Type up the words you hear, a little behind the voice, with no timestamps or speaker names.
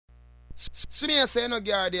So me say no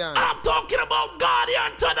guardian. I'm talking about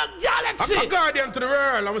guardian to the galaxy. I'm a guardian to the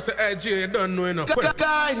world. I'm say, hey, Jay, you don't know enough.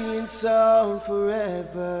 Guardian sound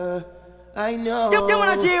forever. I know. You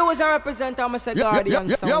man a GIO was a representative, I'm a guardian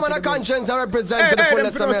sound. You man a conscience a represent to the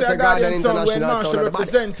fullest of me, guardian international sound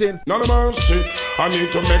representing. None of mercy, I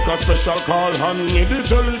need to make a special call on me the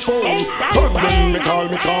telephone. But when me call,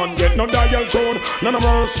 me can't get no dial tone. None of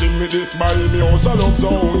mercy, me this by me house a love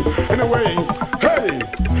zone. Anyway, hey,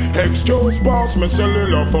 excuse boss, me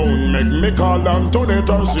cellular phone. Make me call Antoinette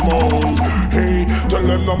Simone. Hey, tell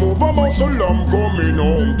them to move a muscle, I'm coming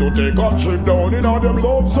home to take a trip down in all them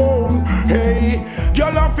love zone. Hey,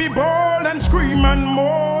 girl off the ball and scream and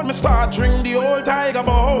moan. Me start drink the old tiger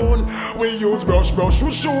bone. We use brush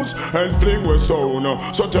with shoes and fling with stone.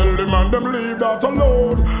 So tell the man them leave that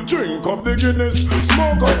alone. Drink up the Guinness,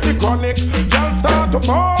 smoke up the chronic. Girl start to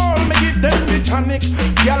ball, me give them the tonic.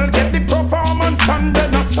 Girl get the performance and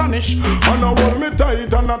then astonish. And I hold me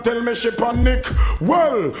tight and I tell me she panic.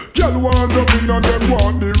 Well, girl want the win and them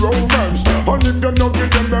want the romance. And if you don't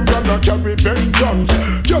get them gonna carry vengeance.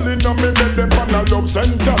 Girl in a me bed them on a love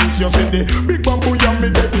sentence. You see the big bamboo and me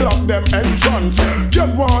they block them entrance.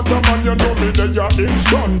 Girl want a man, you know me they are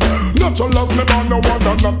instant. Natural as me man no one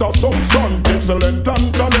and not a substance. Excellent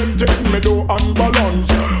and talented me do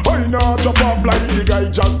unbalance. I not drop off like the guy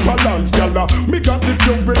just balance. Girl me got the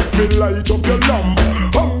fuel will feel light up your lamp.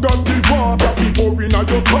 And got the water before in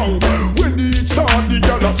your tongue. When the heat start the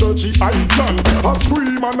girl a search the eye chant. A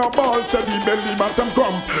scream and a ball say the belly bottom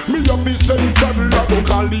cramp. Me have the central I go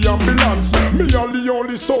call the ambulance. Me are the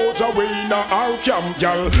only soldier way in our camp,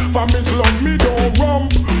 girl. For miss love me don't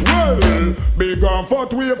rump. Well, big and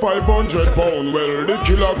fat weigh 500 pound. Well, the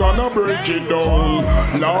killer gonna break it down.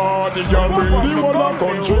 Lord, the girl bring the whole of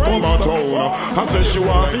country come a town. I say she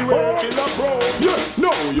want to work in a throne. Yeah,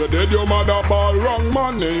 no, you dead your mother ball wrong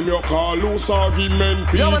man. Name your call loose argument.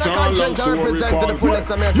 Peter long story fall.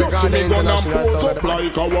 You see me gonna pose up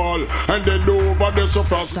like a wall. And then over the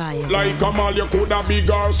surface like a mall. You coulda big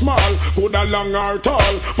or small, coulda long or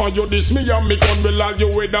tall. For you this me and me gun will all you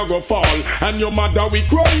whether go fall. And your mother we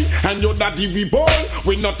cry, and your daddy we ball.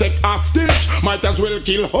 We not take hostage, might as well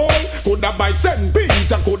kill all. Coulda buy St.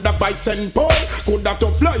 Peter, coulda buy St. Paul. Coulda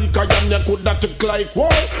to fly, and you coulda to like wall.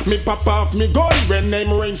 Me pop off me gun when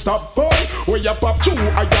name rain stop fall. Where you pop two,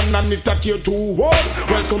 I am not it at your two wall.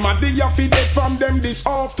 Well somebody you feed it from them this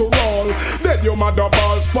after all. Dead your mother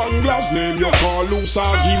balls, spanglas, name your call loose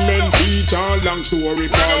argument. Peter long story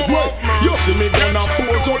fall. You see me gonna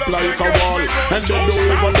pose up like a wall. And then go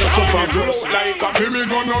over the sofa just like a. Me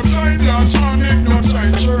gonna shine large and it not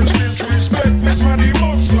shine church. Disrespect me for the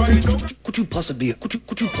most like. Could you possibly No.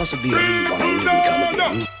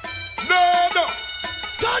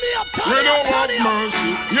 We don't want mercy.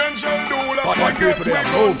 Angel do let's forget we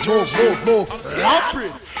don't stop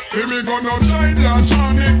it. Me gonna shine large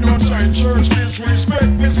and it not shine church. Disrespect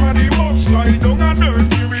me for the most like. Don't a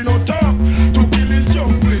dirty we no talk. To kill his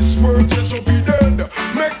junglist word is up be dead.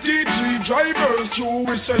 Make DG drivers through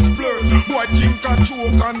with says blur. Boy think a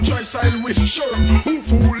joke and try style with shirt. Who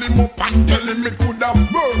fool him up and tell him it could have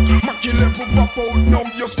worked. Mackie level pop out now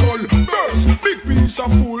your skull burst. Big piece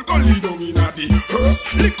of fool go lead down in a the hearse.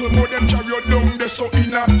 Little more them carry you down there so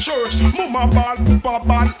in a church. Mama ball, papa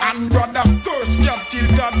ball and brother curse. Job till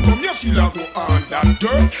God come you still a go on that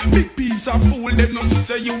dirt. Big piece of fool them no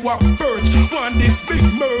say you a perch. Want this big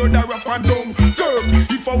murder up and down curb.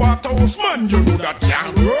 If I want house man you know that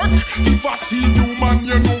can't work. If I see you man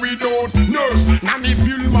you know we don't nurse. Nanny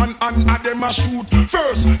bill man and them a shoot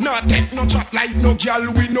first. Not take no chat like no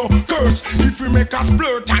girl we no curse. If we make us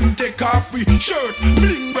flirt and take off we shirt.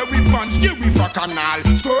 Bling where we pants give we for canal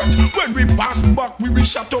skirt. When we pass back we will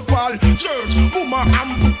shut up all church. Mama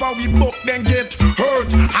and papa we buck then get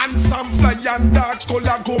hurt. And some fly and dark skull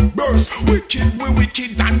a go burst. Wicked we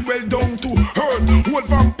wicked and well down to hurt. Old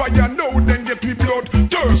vampire now then get we blood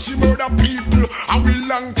thirsty. Murder people and we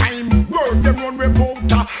long time work. Them run with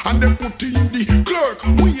powder and them put in the clerk.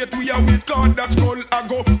 Wait we are with God that skull a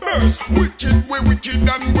go burst. Wicked we wicked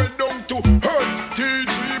and well down to hurt.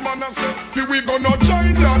 TG man I say we gonna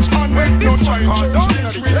join large and make no join church.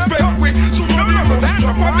 Disrespect we so many must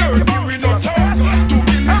drop a dirt. We no talk to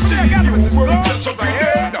kill the city. You work just up to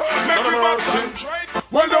dead. Make we back some.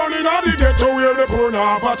 Well down in the ghetto where the poor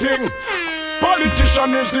have a thing.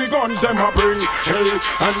 politician is the guns them a bring. Hey,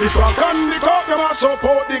 and the crack and the cock them a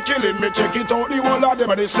support the killing. Me check it out, the whole of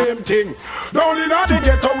them are the same thing. Down in the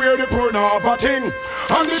ghetto where the poor now have a thing.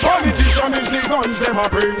 And the politician is the guns them a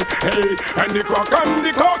bring. Hey, and the crack and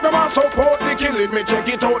the cock them a support the killing. Me check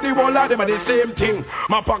it out, the whole of them are the same thing.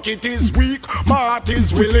 My pocket is weak, my heart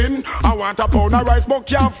is willing. I want a pound of rice but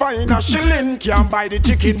can't find a shilling. Can't buy the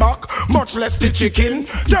chicken back, much less the chicken.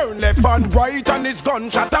 Turn left and right and his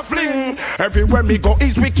gunshot a fling. Everywhere me go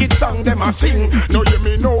is wicked song them a sing. No hear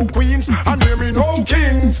me no queens and hear me no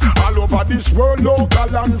kings. All over this world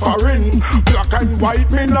local and foreign. Black and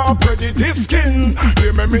white me now prejudice skin.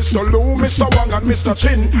 Hear me Mr. Lou, Mr. Wang and Mr.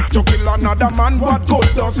 Chin. To kill another man what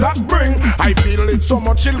good does that bring? I feel it so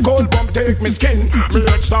much chill cold bump take me skin. Me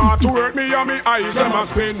head start to hurt me and me eyes them a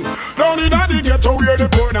spin. Down in the ghetto where the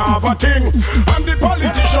poor now have a thing. And the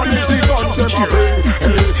politician is the guns them a bring.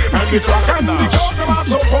 And the crack and the cock them a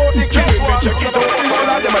support the killing. Me check it out, all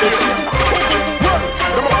of them a the same.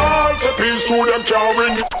 Them all say peace to them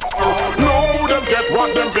carrying. No, them get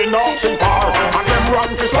what them been asking for. And them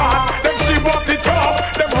run to start, them see what it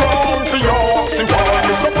costs. Them run for your oxy war.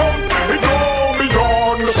 Mr. Pump, it go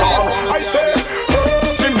beyond the bar. I say,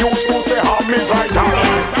 first him used to say how me right now.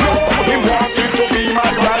 No, he wanted to be my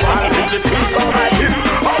rival. Is it peace or like him?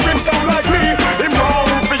 Or him sound like me? Him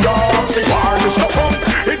run for your oxy war. Mr. Pump,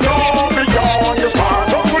 it go beyond the bar.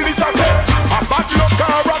 The police I say, a bad luck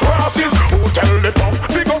car crosses. Who tell the pump?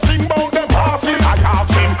 We go sing about them passes. I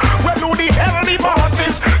ask him, well who the hell the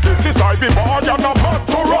passes? This is Ivy Boy and I'm not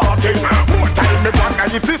to rotting. More time me wonder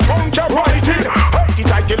if this punk are writing.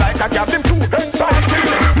 Tighty like I got him too excited.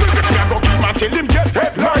 Music me a go keep until him get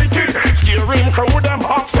headlighted. Scaring through them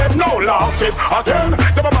hawks said no loss it. Again,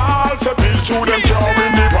 them a ball said peace to them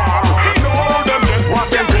carrying the bar. No, them get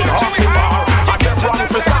what them been hawks in bar. I get one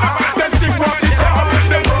for star, them sing what it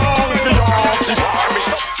costs. Them wrong for your hawks in bar.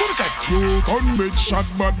 You convict shot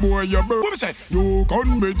bad boy you burn. What was that? You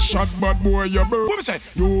convict shot bad boy you burn. What was that?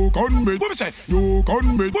 You convict. What was that? You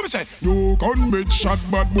convict. What was that? You convict shot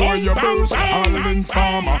bad boy you burn. All in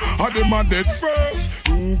farmer, and them a dead first.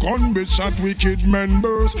 You convict shot wicked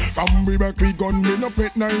members. From we back we gun me no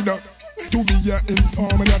pet neither. To be an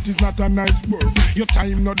informer, that is not a nice word. Your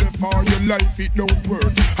time not there for your life, it don't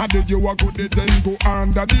work. How did you walk good, then go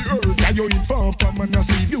under the earth? Now you inform, come and I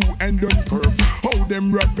see you and don't curb. How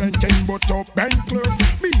them rat bank and butt up bank clerk.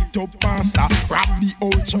 Beat up pastor, rob the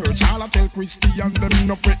old church. All I tell Christian, them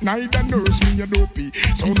no pet neither nurse. Me a dopey,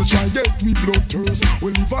 so the try get we blood thirst.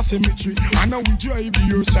 We leave a cemetery, and now we drive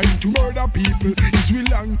the side to murder people. It's we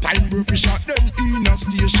long time, we shot them in a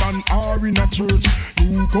station or in a church.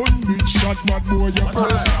 You convict shot bad boy you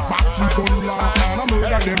first. Back we gun last and I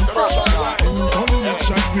murder them first. You convict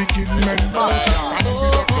shot wicked men first.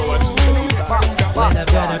 When I've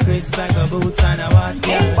got a crisp bag of boots and a what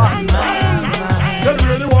girl on my They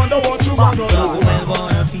really wonder what you want to do. well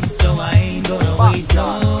wanna piece, so I ain't gonna waste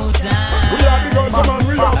no time. We are the girls and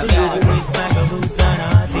we are I've got a crisp bag of boots and a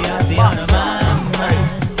hottie on a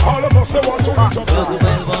man. all of us they want to reach up to.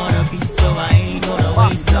 Well wanna piece, so I ain't gonna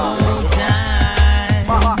waste no time.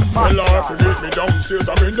 Well, I forget me downstairs,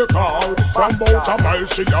 I'm in the car. From about a mile,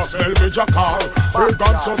 she just smell me car.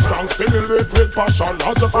 Fragrance so strong, stimulate with passion.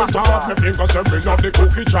 As a friend of me fingers, them bring up the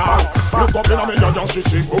cookie jar. Look up in a million, and she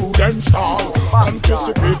sing mood and star.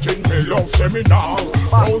 Anticipating me love seminar.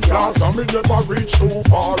 Round glass, and me never reach too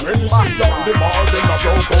far. Any see up the bar, then I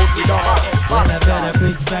broke out with her. When I've got a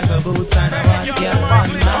crisp bag of boots and a hot girl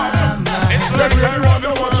on my mind. It's like tell you what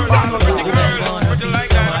you want to do. Pretty girl, would you like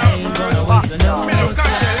that?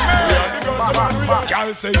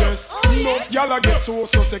 Y'all say yes, enough y'all get so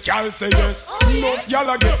sick. Y'all say yes, enough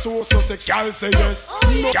y'all get so sick. Y'all say yes,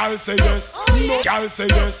 y'all say yes, y'all say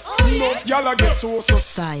yes, enough y'all get so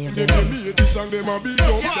Fire, They give me this and them a big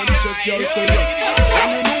up. Them chest y'all say yes.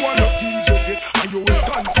 And you know what the things you get, and you will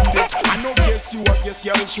confident. I know guess you what yes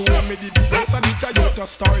y'all show me the best and it's a Toyota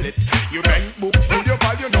Starlet. You bank book with your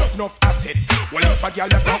value enough asset. Well if a girl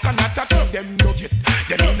you talk and not a thing them no get.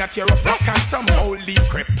 Them in a tear up rock and somehow leave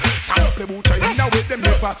crep. Sample boot in a way them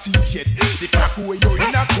never see it yet. The fact where you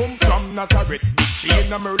in a come from Nazareth. Big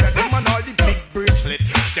chain a murder them and all the big bracelet.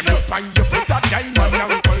 Them look on your foot a diamond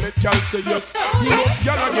and call it y'all say yes. Enough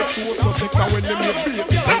y'all get so sex and when them you beat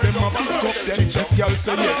this and them a big cup them chest y'all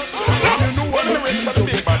say yes. And you know what the things so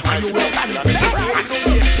big and you will confidence.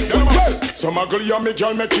 Some ugly and me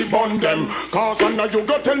girl make keep on them. Cause I know you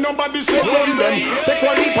go tell nobody say run them. Take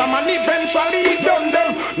one leap and eventually done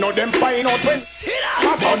them. Know them find out when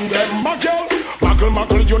on them my girl.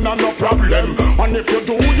 Muggle, you know no problem. And if you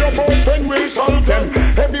do, your boyfriend will solve them.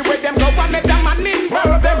 Everywhere them go and let them and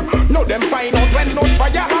involve them. Know them find out when not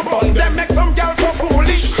fire upon them. Make some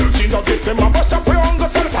go get them a bus up around go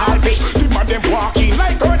sell salvage. The man them walking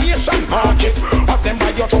like coronation market. Of them by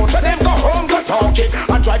your throat, so them go home go talk it.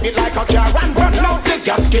 And drive it like a car and run out the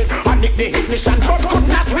gasket. And nick the ignition but could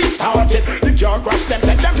not restart it. The car crash them,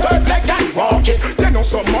 set them third leg and walk it. They know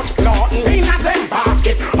so much plotting in a them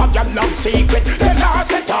basket. Of your love secret, they not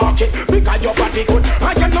say talk it. Because your body good,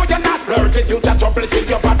 and you know you're not flirted. You just trouble in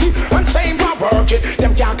your body and say you work it.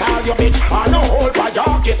 Them can't call you bitch, or no hold by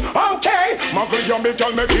your kiss. Okay, muggle you me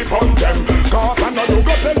tell me keep on them. Cause I know you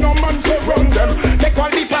got tell no man to run them. They call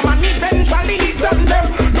the plan and eventually he done them.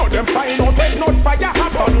 No them find out there's no fire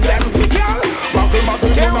upon them. Girl,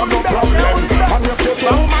 muggle you know no problem. And if you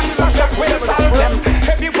two man slash up will solve them.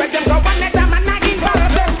 Everywhere them go and let them and I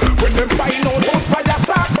involve them. When them find out those fire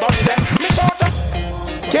start on them. Me short up.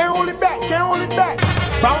 Can't hold it back, can't hold it back.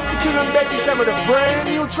 Bounty King and Becky Shem with a brand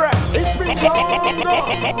new track. It's been long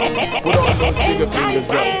gone. Put on those trigger fingers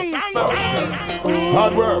up.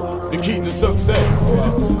 Hard work, the key to success.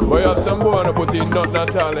 We have some boy to put in, nothing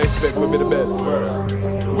at all, expect to be the best.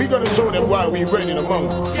 We gonna show them why we ready to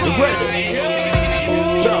move. The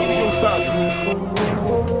greatest. John, we gonna start it.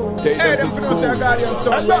 Take them to school.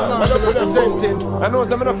 I know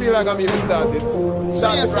some of them feel like I'm even started.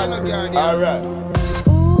 Alright.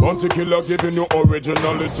 Bounty killer giving you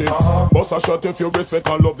originality. Boss a shot if you respect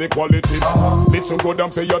and love the quality. Listen good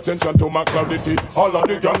and pay attention to my clarity. All of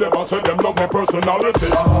the girls never say them love my personality.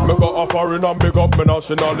 Me got a foreign and big up my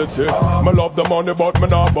nationality. Me love the money but me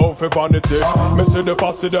not bow for vanity. Me see the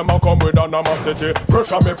fussy them a come with animosity.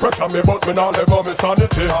 Pressure me but me not let go me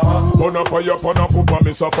sanity. Pon a fire, pon a poop and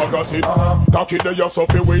me so forgot it. Cocky the your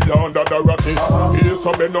Sophie with under the ratty. He's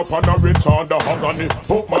a bend up and a return the agony.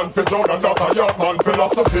 Poop man for John and that a young man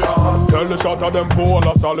philosophy. Tell the shot of them full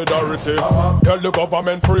of solidarity. Tell the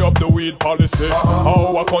government free up the weed policy.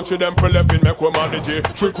 How a country them for left in make we manage it.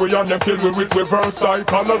 Trick we and them kill we with reverse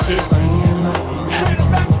psychology.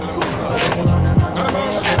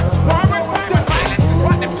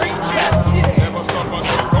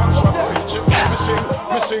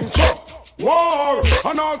 Me sing chop, war,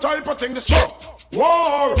 and all type of things. Chop,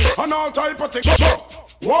 war, and all type of things. Chop,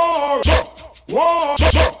 war, war,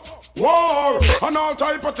 war, and all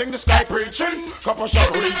type of things. The sky preaching, couple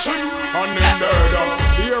shot reaching, and then there.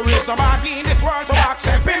 There is nobody in this world to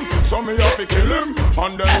accept him, so me have to kill him,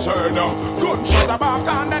 and then turn down. Gunshot the back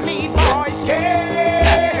underneath my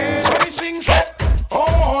skin. So me sing shot.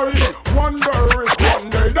 Oh, wonder if one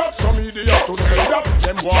day that some idiot would say that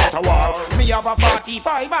them want a war. Me have a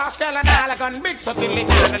 45 Pascal and all a gun big, so till it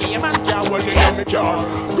can't leave and can't hold it in me car.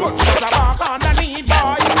 Gunshot the back underneath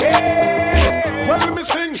my skin. Well, me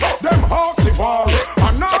sing them hawks evolve,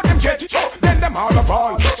 and now them get it, then them all the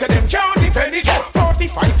ball. Say them can't defend it.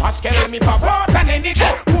 45 Pascal me pop out and end it.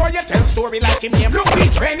 Boy, you tell story like him name look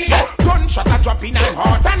it's Benny. Gunshot a drop in and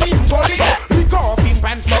heart and him bullet. We go up in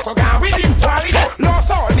pants, buckle down with him tally.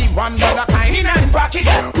 Lost all the $1 kind in and pocket.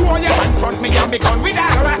 Boy, you man front me and me gun with a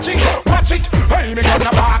ratchet. Watch it, hey me gun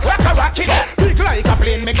a back like a rocket. Big like a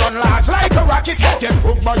plane, me gun large like a rocket. Get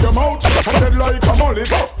hooked by your mouth and dead like a mullet.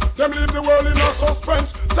 Them leave the world in a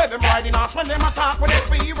suspense. Say them riding us when them attack with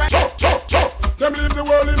experience. Them leave the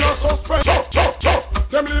world in a suspense.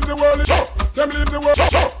 Them leave the world in Them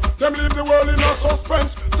leave the world in a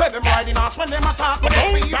suspense. Say them riding us when them attack with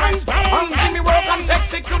experience. And see me work and take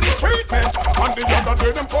sick to the treatment. And the other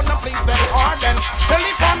day them couldn't please them audience.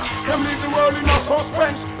 Them leave the world in a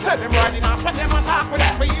suspense. Say them riding us when them attack with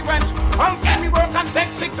experience. And see me work and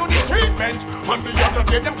take sick to the treatment. And the other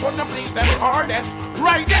day them couldn't please them audience.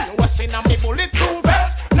 Right then, what's in a me bulletproof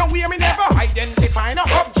vest? Now we me never identify no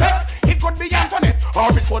object. It could be Antoinette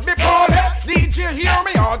or it could be Paulette. DJ hear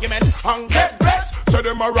me argument and get blessed. Say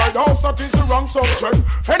them a ride house, that is the wrong subject.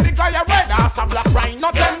 And the guy a red ass a black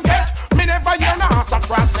rhino them get. Me never hear no ass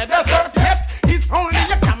across the desert yet. It's only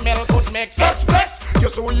a camel could make such flex. You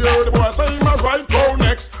so hear the boy say him a right go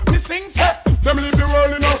next. Me sing set, them leave the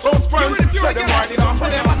world in a suspense. Say them riding off for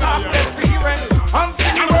them a top experience. And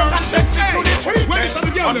sing the world and sex it to the treatment. And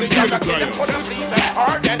the other day them couldn't see them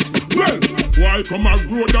hardest. Why come a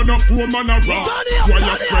road and a poor man a rock? Why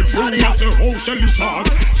you spread rumors say how Shelly saw?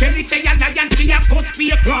 Shelly say a lion, she a cuss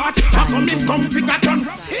be a clot. How come him come pick a gun?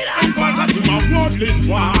 And for that him a wordless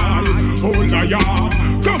boy. Oh liar,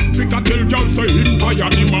 come pick a tell y'all say him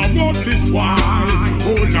tired. Him a wordless boy.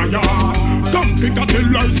 Oh liar, come pick a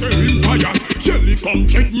tell I say him tired. Shelly come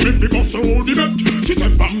check me fi bust her out the net. She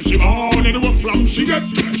said fam she born and it was slam she get.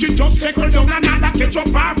 She just settle down another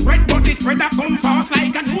ketchup or bread, but this bread a come fast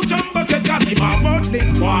like a new jumbo jet. Cause him a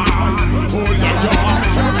wordless boy. Oh liar,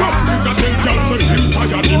 come pick a tell y'all say him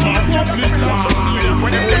tired. Him a wordless boy. Oh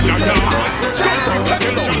liar, come pick a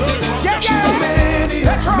tell y'all say him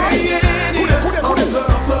tired.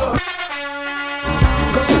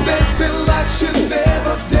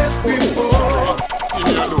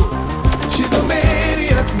 She's a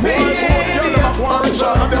maniac, maniac on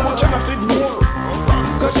the floor.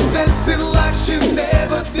 Cause she's dancing like she's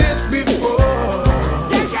never danced before.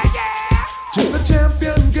 Just a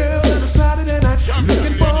champion girl on a Saturday night,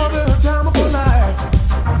 looking for the time of her life.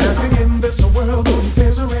 Nothing in this world won't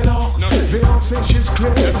phase her at all. They all say she's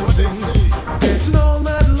crazy, dancing all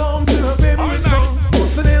night long to her favorite song,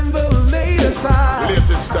 posting in the latest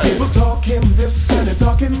style. People talking this and they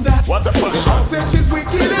talking that. What the fuck? All say she's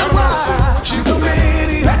wicked and wild. She's a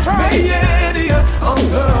maniac, maniac on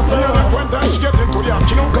the floor.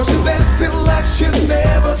 Cause she's dancing like she's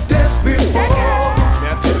never danced before.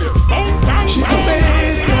 She's a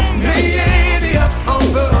maniac, maniac on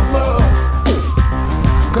the floor.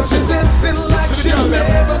 Cause she's dancing like she's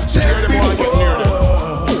never danced before.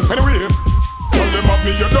 Anyway, tell them up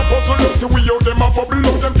me, you're the puzzle, just the way out them a bubble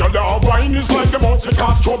out them. Tell them wine is like the mouth to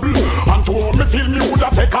cause trouble. And to hold me feel me woulda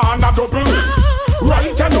take on a double.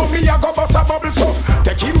 Right, I know me a go bust a bubble, so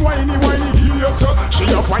take in whiny, here, so she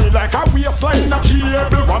a whine like a waistline a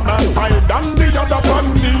cable. One man fight and the other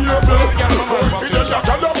one nable. Finish that,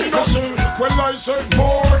 tell them me no sing. When I said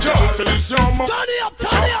more girl, Felice your mouth.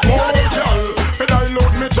 More girl, feel I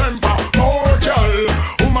load me temper. More girl,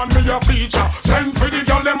 woman me a feature. Send for the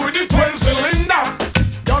girl them with the 12 cylinder.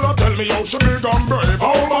 Girl tell me how she big and brave.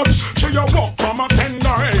 How much she a walk from a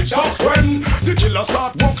tender age. That's when the killer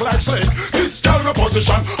start walk like slave. This girl no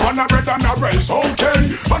position on a red and a race.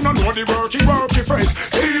 Okay, and I know the worky face.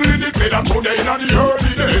 Still in the glitter today in the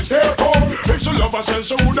early days. Therefore, if she love herself,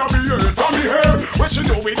 she woulda be hurt from the hair. When she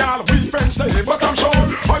know it all, we friends stay. But I'm sure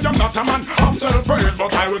I am not a man of self-praise.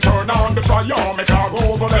 But I will turn on the fire, make her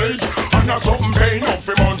overlays. And not something paying up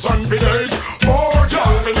for months and for days. More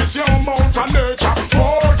girl, finish your mount and nature.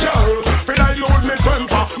 More girl, feel I load me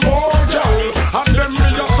temper. More girl, and them me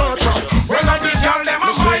a searcher. When I dig girl, them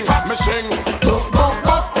a sing, me sing.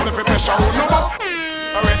 And if you pressure on no up,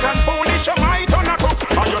 red and foolish, you might turn a cook.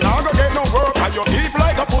 And you not go get no work, and you deep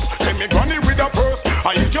like a puss. Send me granny with a purse,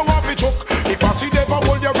 I eat you off the chook. If I see them, I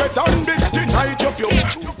hold your red and big tonight, you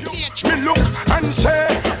me look and say,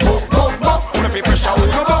 and if you pressure on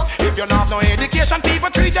no up, if you not no education, people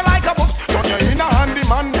treat you like a book. Turn you in a handy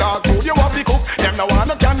man, dog, food you off the cook. Them no want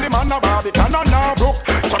no candy man, no Barbie, can no brook.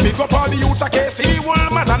 So big up all the youths, I can't see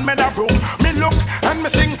Woolmans and Meadowbrook. Me look and me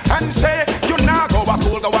sing and say, you now go to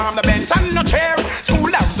school, go on the bench and no chair. School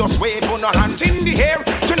lads just wave, put no hands in the air.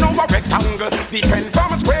 You know a rectangle, depend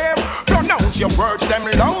from a square. Pronounce your words, them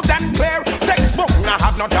loud and clear. Textbook now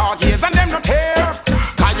have no dog ears and them no hair.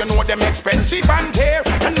 Cause you know them expensive and care.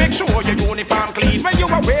 And make sure your uniform clean when you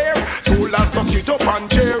are wear. School lads just sit up and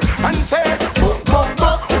chair and say, book,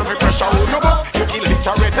 every pressure on no book. You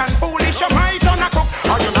illiterate and foolish, you might on a cook.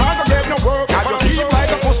 And you not gonna get no work, and you keep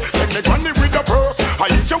like a puss. Send me money with the purse, I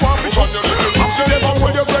eat you off the chun. I see them up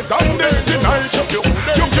with your bread and they deny you.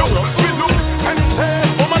 We look and say,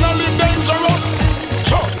 woman I live dangerous.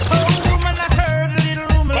 Sure. Woman I heard, little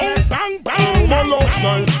woman.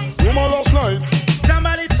 Woman last night.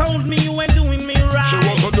 Somebody told me you ain't doing me right. She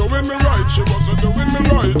wasn't doing me right, she wasn't doing me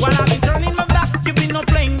right. While I be turning my back, you be not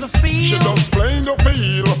playing the field. She just playing the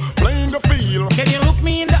field, playing the field. Can you look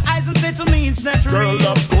me in the eyes and say to me it's not Girl, real?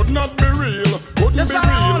 that could not be real, couldn't That's be all I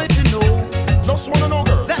real. wanted to know. Just wanna know,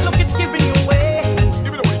 girl. That look it's giving you away.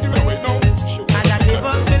 Give it away, no. And I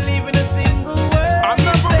never believe in a single word. I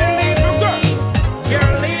never believe in that.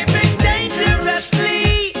 You're living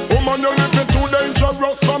dangerously. Woman, you're living too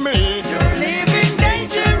dangerous for me. You're living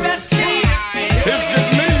dangerously. Is it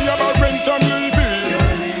me about rent and living?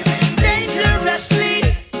 You're living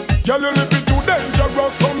dangerously. Girl, you're living too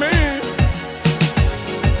dangerous for me.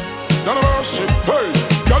 None of our shit, hey.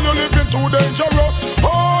 Girl, you're living too dangerous.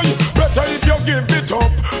 Oh, better if you give it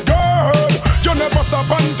up. Girl, you never stop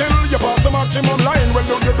until you pass the maximum line. Well,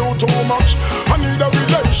 don't you do too much? I need a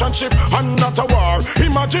relationship and not a war.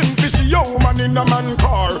 Imagine this woman in a man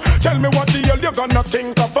car. Tell me what the hell you gonna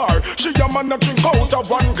think of her. She a man a drink out of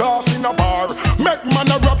one glass in a bar. Make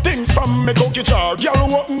man a rub things from me cookie jar.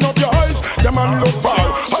 Girl, open up your eyes, the man look far.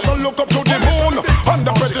 As I look up to the moon and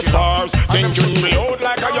the pretty stars. Thinking me out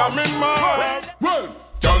like I am in Mars. Well,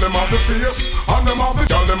 girl, them have the face, and them have the,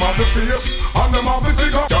 girl, them have the face, and them have the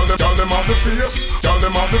figure. Girl, them have the face, girl,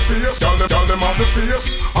 them have the face, girl, them have the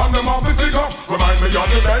face, and them have the figure. Remind me of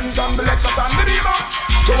the Benz and the Lexus and the Beamer.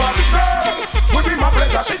 To have this girl, would be my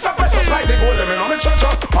pleasure. She's a precious like the gold living on the church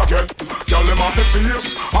again. Girl, them have the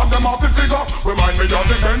face, and them have the figure. Remind me of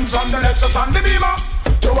the Benz and the Lexus and the Beamer.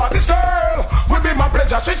 To have this girl, would be my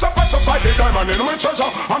pleasure. She's a precious like the diamond in my treasure.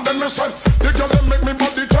 And then me say, the girl them make me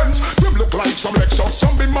body tense. Them look like some Lexus,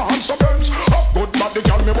 some be my hands, some Benz. good body,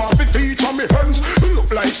 girl, me want to feature me hands. You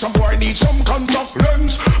look like some boy need some contact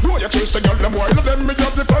lens. Boy, you chase the girl, them while them me a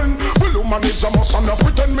defend. Well, woman is a must and a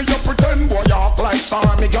pretend, me a pretend. Boy, you act like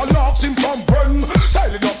star, me girl, knocks him from friend.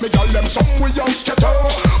 Styling up, me girl, them some we young skitter.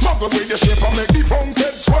 Muggle with the shape and make the funk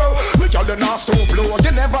head swell. Me girl, the ass to blow,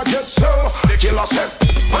 you never get sell. The killer said,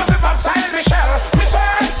 what the pop style, Michelle? Me say,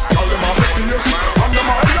 girl, them have the fierce, and them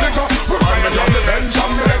have the ticker. We ride me down the bench,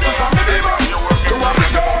 and me legs and me diva. To what we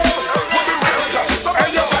go, what we real, just some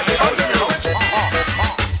hey, yo,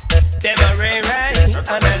 Them a ray,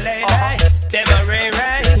 and a lay. Them a ray,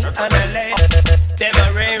 and a lay. Them a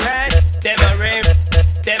ray, them a ray,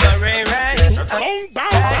 and a lay.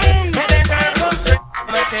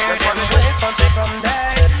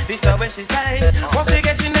 This is what she say. What they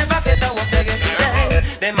get, she never get. What they get, she say.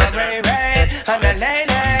 Them a ray, and a lay.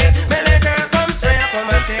 Me let her come straight, come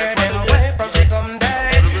and steer them away from she come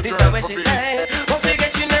there. This is what she say. What they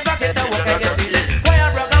get, she never get. What they get, she say. Why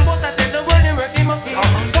a rock and boss? I tell the world them working monkey.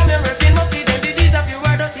 Come them working monkey. Them the deeds of you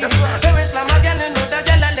are dirty. Them Islam again, you know that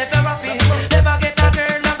girl I left her happy. Never get a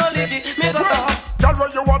girl, not go live it. Me go stop. Girl,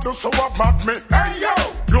 when you want to so about me, hey yo,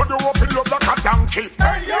 you do up in love like a donkey,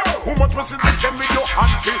 hey yo. Who much must it send me your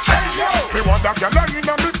auntie, hey yo. Me want that girl in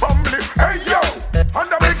a me family, hey yo. And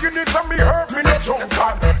the beginning of me hurt me no junk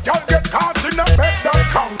on. Girl get caught in a bed that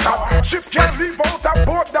conquer. Ship can't leave out a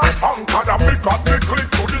boat that anchored. And me got me click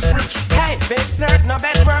to the switch. Hey, best flirt, no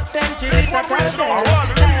bad work, then she is a touch. That's a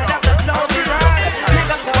slow ride.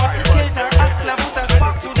 Make us walk the kids, her axe, la put a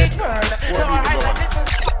spark to the girl. No, I like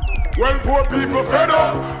this. Well, poor people fed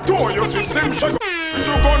up. To your system, shake up.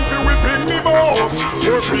 You gun for whipping me boss.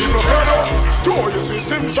 Poor people fed up. To your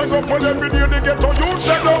system, shake up. Well, every day they get on you,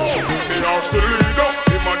 shake up. Me ask the leader,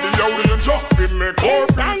 him and the Orange. He make poor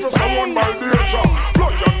people someone by nature.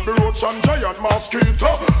 Lion, the roach and giant mosquito.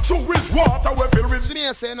 So which water we fill with? Me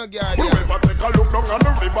say no girl. We ever take a look down on the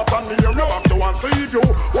river and the area. Back to one save you.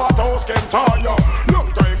 Waterhouse can tire. Long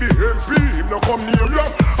time the MP, him no come near you.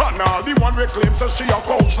 And all the one we claim says she a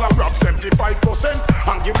coach. Like grab 75%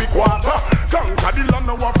 and give me quarter. Conquer the land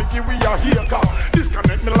now we give we a acre.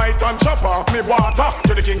 Disconnect me light and chop off me water.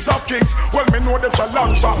 To the kings of kings, well me know them shall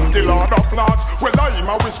answer. The lord of lords, well I'm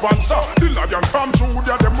a sponsor. The lion from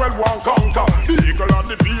Judah, them well one conquer. The eagle and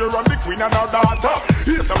the bear and the queen and her daughter.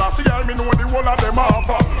 Yes, Selassie, I me know the whole of them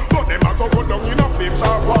offer. But them a go down in a flames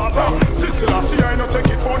or water. Selassie, I no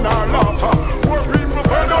take it for no laughter. Poor people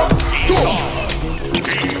fed up.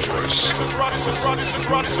 Dangerous. This is Roddy, this is Roddy, this is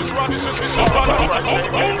Roddy, this is Roddy, this is Roddy.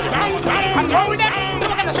 I told them.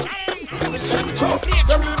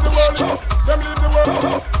 Them leave the world, them leave the world,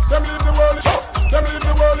 them leave the world, them leave the world, them leave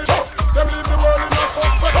the world, them leave the world in a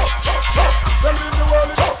suspect. Them leave the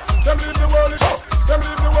world, them leave the world, them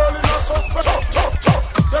leave the world in a suspect.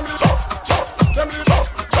 Them leave the world in a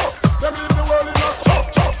suspect. Them leave the world in a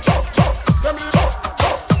suspect.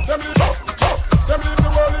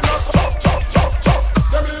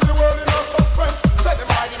 Them leave the world in a suspense. Say them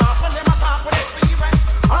by the mass when them attack with experience.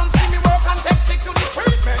 And see me work and take sick to the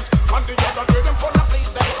treatment. And the other way them for the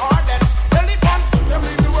place them hardens. Elephant, them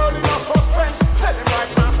leave the world.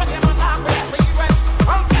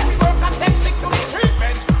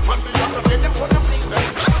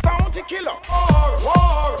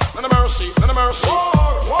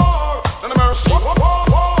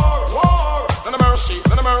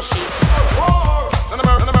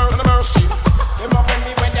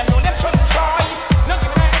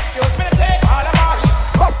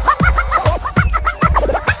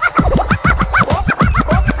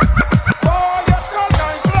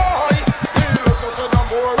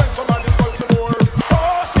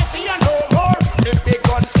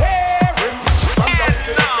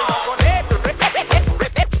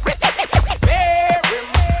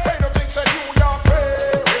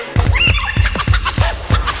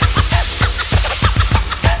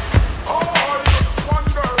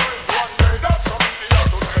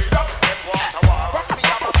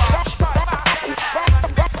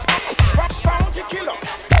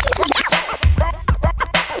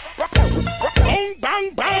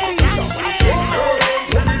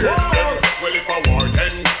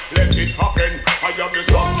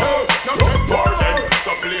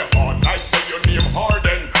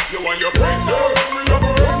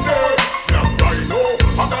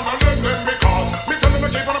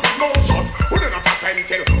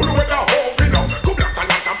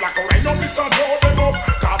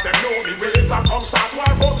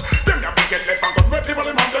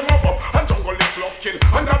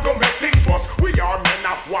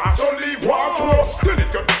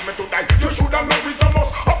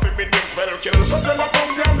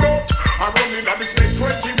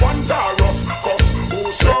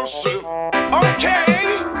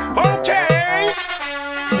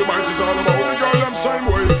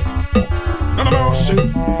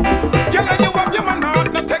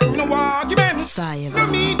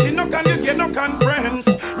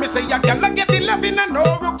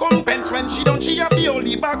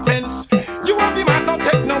 hold the back fence. You have the man, no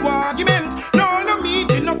take no argument. No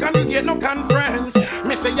meeting, no congregate, no conference.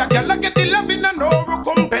 Me say a girl get the loving and no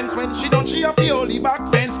recompense. When she don't, she have the hold the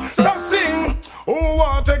back fence. So sing, who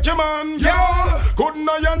want take your man, girl? Couldn't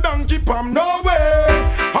I and donkey palm, no way.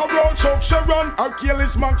 A road chuck Sharon, a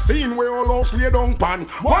careless Maxine, we all house lay down pan.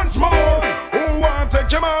 Once more, who want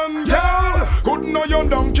take your man, girl? Couldn't I and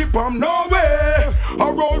donkey palm, no way.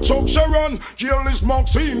 A road chuck Sharon, careless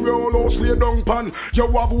Maxine, we all house lay down pan. You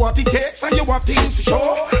have what it takes and you have things to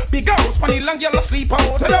show. Big house, funny long, you'll sleep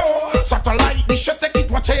out the door. Satellite, this should take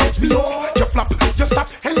it, watch HBO. You flop, you stop,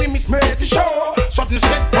 and we miss me the show. Sudden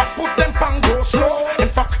set, but put them pan go slow. And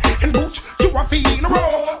fuck, and boot, you are feeling a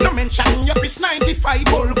row. No mention your piece 95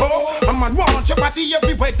 Volvo. A man want your body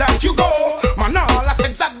everywhere that you go. Man, all I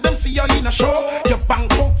said that them see you in a show. Your bank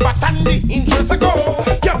book fat and the interest a go.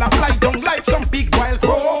 Y'all fly down like some big wild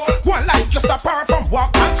crow. One life just apart from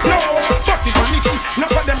walk and snow. But if vanity,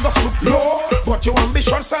 none of them go stoop low. But your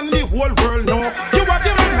ambitions and the whole world know. You have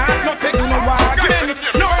your own heart, not taking no argument.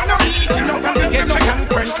 No meeting, no congregate, no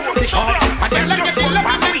conference. Because I said like a deal of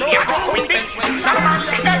a million. Not a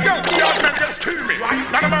mercy, kill me.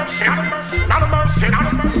 Not a mercy, not a mercy, not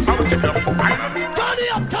a mercy. I will take them for mine. Turn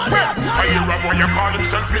it up, turn it up. I hear a boy you call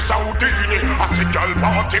himself Miss Houdini. I said y'all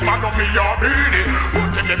party man on me your beanie. But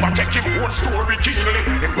they never check him own story keenly.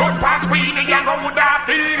 Him run past Weenie and go with that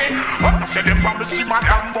teeny. I said they promise him a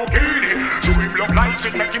Lamborghini. Show him love lights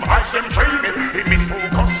and make him ice them train him. He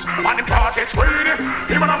misfocus and him party screen him.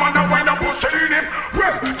 Him and a man a wind up pushing him.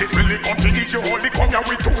 Well, this really country teach you only come here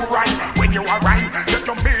with two rhyme. When you are rhyme, just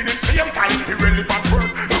your meaning same time. Irrelevant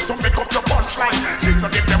words just to make up your punchline. Since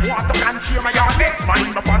I give them water and cheer my yard next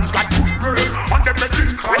mine. My fans got good girl and them make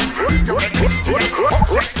incline. You make mistake,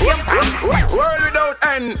 object same time. World without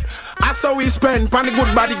end. That's how we spend pan the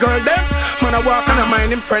good body girl them. Man I walk and I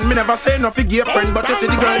mind him friend. Me never say nothing gay friend, but you see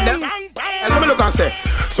the girl them. That's what me look and say.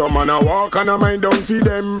 So man I walk and I mind down for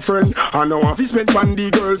them friend. I know if he spend pan the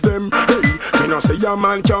girls them. Hey, me no say your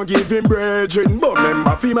man can't give him brethren, but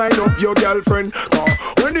remember fi mind up your girlfriend.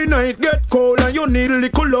 When the night get cold and you need a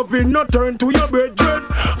little loving, no turn to your brethren.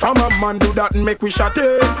 From a man do that and make we shot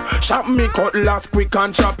him. Shot me cutlass quick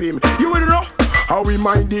and chop him. You will know how we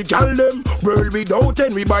mind the gal them. World without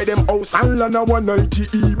end, we buy them house and land a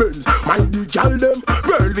 190 E-Benz. Mind the gal them.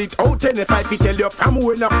 World without end, if I fi tell you from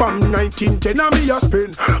when I from 1910 and me a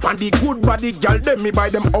spend. And the good body gal them, me buy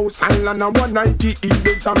them house and land a 190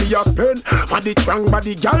 E-Benz and me a spend. And the strong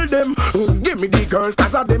body gal them, give me the girls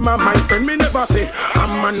cause of them and my friend. Me never say a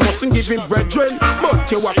man mustn't give him brethren,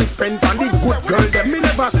 but you have to spend on the good girl them. Me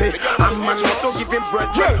never say a man mustn't give him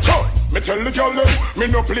brethren. Me tell the girl them,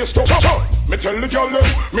 me no place to me tell the girl them,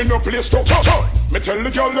 me no place to me tell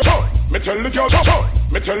the girl them, me tell the girl them,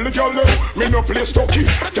 me tell the girl them, me no place to keep.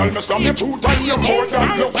 Girl me slam you 2 times, you more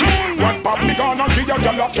than lucky. One pop me gonna give a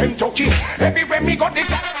girl a Kentucky. Everywhere me got the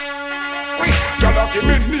girl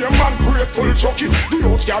give me name and grateful Chucky. The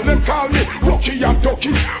host girl them call me Rocky and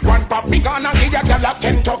Ducky. One pop me gonna give a girl a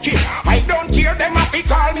Kentucky. I don't care them if they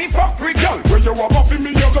call me fuckery girl. When you walk up in me,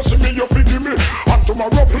 you just see me, you feed me. And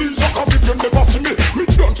tomorrow please you come if you never see me. Me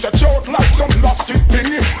don't get out like some lost it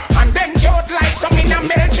thingy. And then out like some in a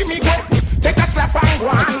melty me go. Take a slap and go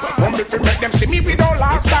on. Come if you make them see me with all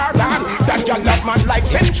our star on. That girl love man like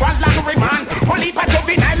Central Langry man. Only for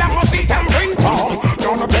juvenile and must sit and bring home.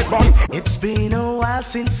 It's been a while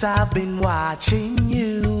since I've been watching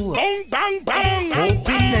you. Bang, bang, bang.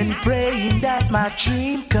 Hoping and praying that my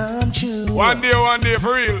dream come true. One day,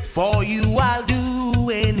 for real. For you I'll do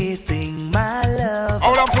anything, my love. I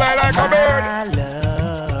wanna fly like a bird.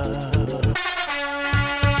 Love.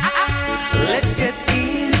 Let's get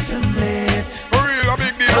intimate. For real, a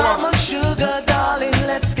big deal. Come on, sugar darling,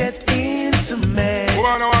 let's get intimate. Come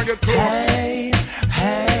on, I wanna get close. Hey,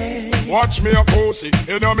 hey. Watch me a cozy,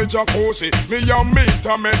 you know me jacuzzi. Me a meet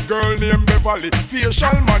a met girl named Beverly.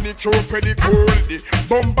 Facial manicure, pedicure.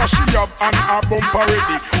 Bumper she have and a bumper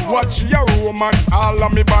ready. Watch your romance all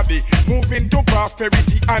of me body. Moving to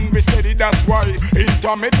prosperity and be steady, that's why.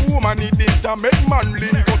 Intimate woman need intimate man.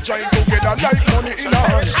 Link up join together like money in a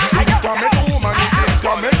hand. Intimate woman need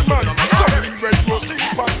intimate man. Coming red, you see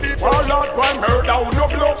party. All out one murder, no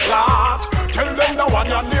blood clot. Tell them the one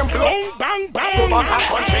your name blood. Bang, bang, bang. Go back and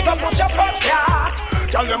country, go push your butt, yeah.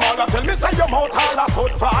 Tell them all that tell me say your mouth all a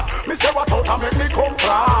foot fat. Me say what out and make me come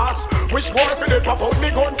cross. Which boy if they pop out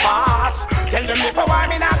me gun fast. Tell them if I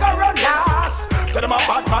want me not go run gas. Say them a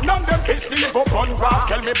bad man and them piss leave up on grass.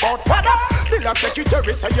 Tell me about brother. Still a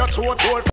secretary say your throat